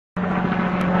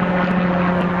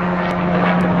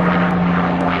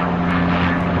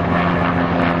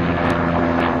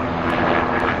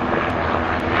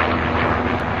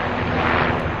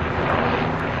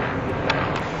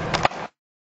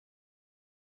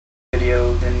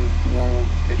video than normal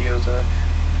videos.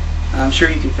 I'm sure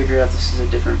you can figure out this is a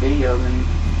different video than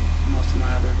most of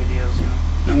my other videos. You know,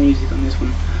 no music on this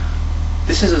one.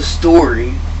 This is a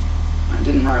story. I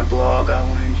didn't write a blog. I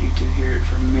wanted you to hear it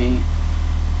from me.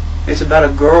 It's about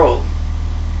a girl,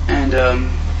 and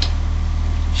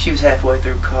she was halfway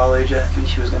through college. I think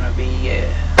she was gonna be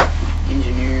an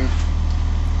engineer,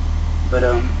 but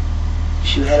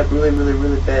she had a really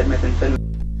bad methamphetamine.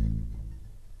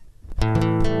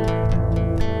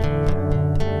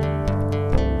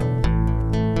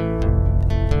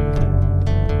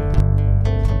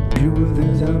 With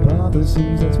his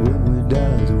hypotheses, that's when we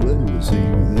die, that's when we see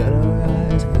that our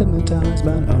eyes hypnotized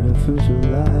by an artificial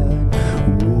light.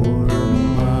 War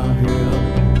in my head,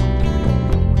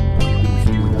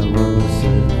 she's not what we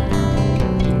said.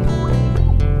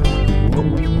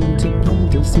 Woman to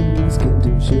plant the seeds, skin to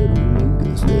shed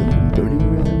lingers then. Burning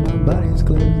red, my body's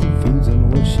cleansed, feeds on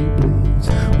what she bleeds.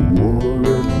 War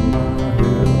in my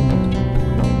head,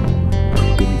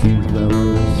 confused by what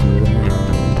we said.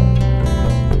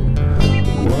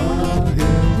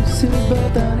 It's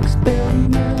about an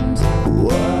experiment.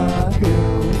 Why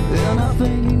hell? And I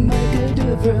think you make a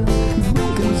difference. We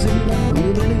can see that we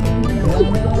believe.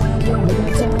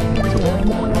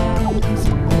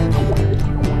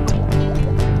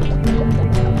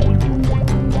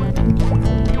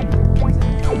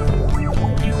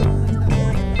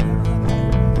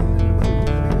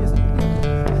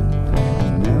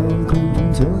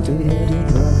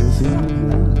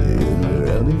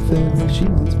 She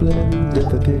once played a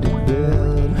defecated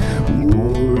bed.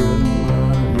 War in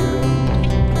my head,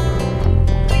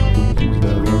 confused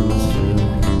by what I said.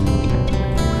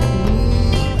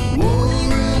 War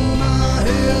in my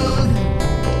head,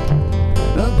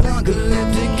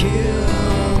 apocalyptic kill.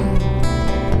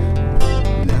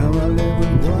 Now I live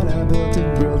with what I built, a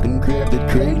broken crap that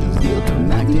cradles guilt.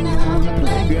 Knocking out on the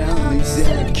playground, they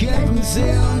said I can't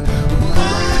conceal.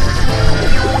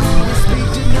 Speak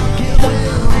to not get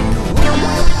well.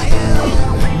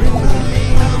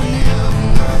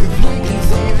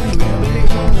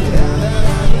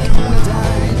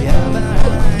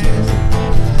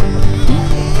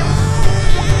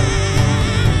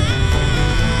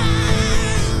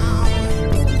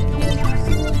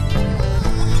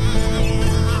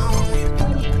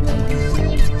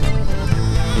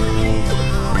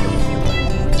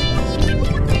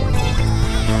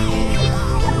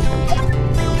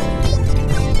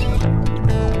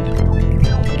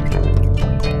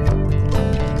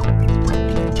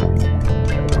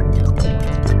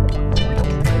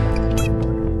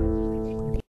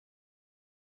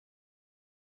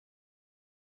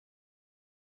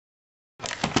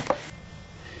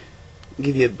 I'll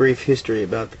give you a brief history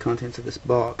about the contents of this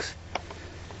box.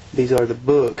 These are the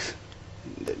books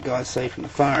that God saved from the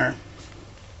fire,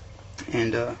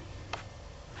 and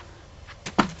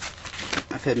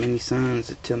I've had many signs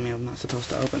that tell me I'm not supposed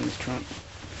to open this trunk.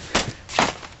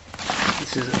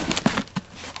 This is a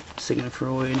Sigmund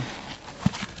Freud.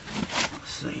 Let's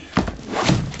see.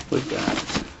 We've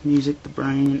got music, the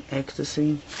brain,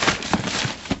 ecstasy.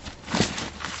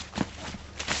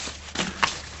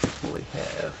 We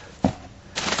have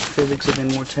physics of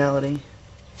immortality.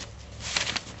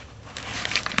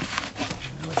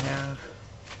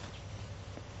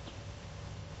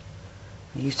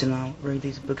 I used to not read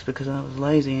these books because I was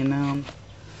lazy, and now I'm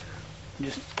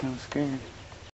just kind of scared.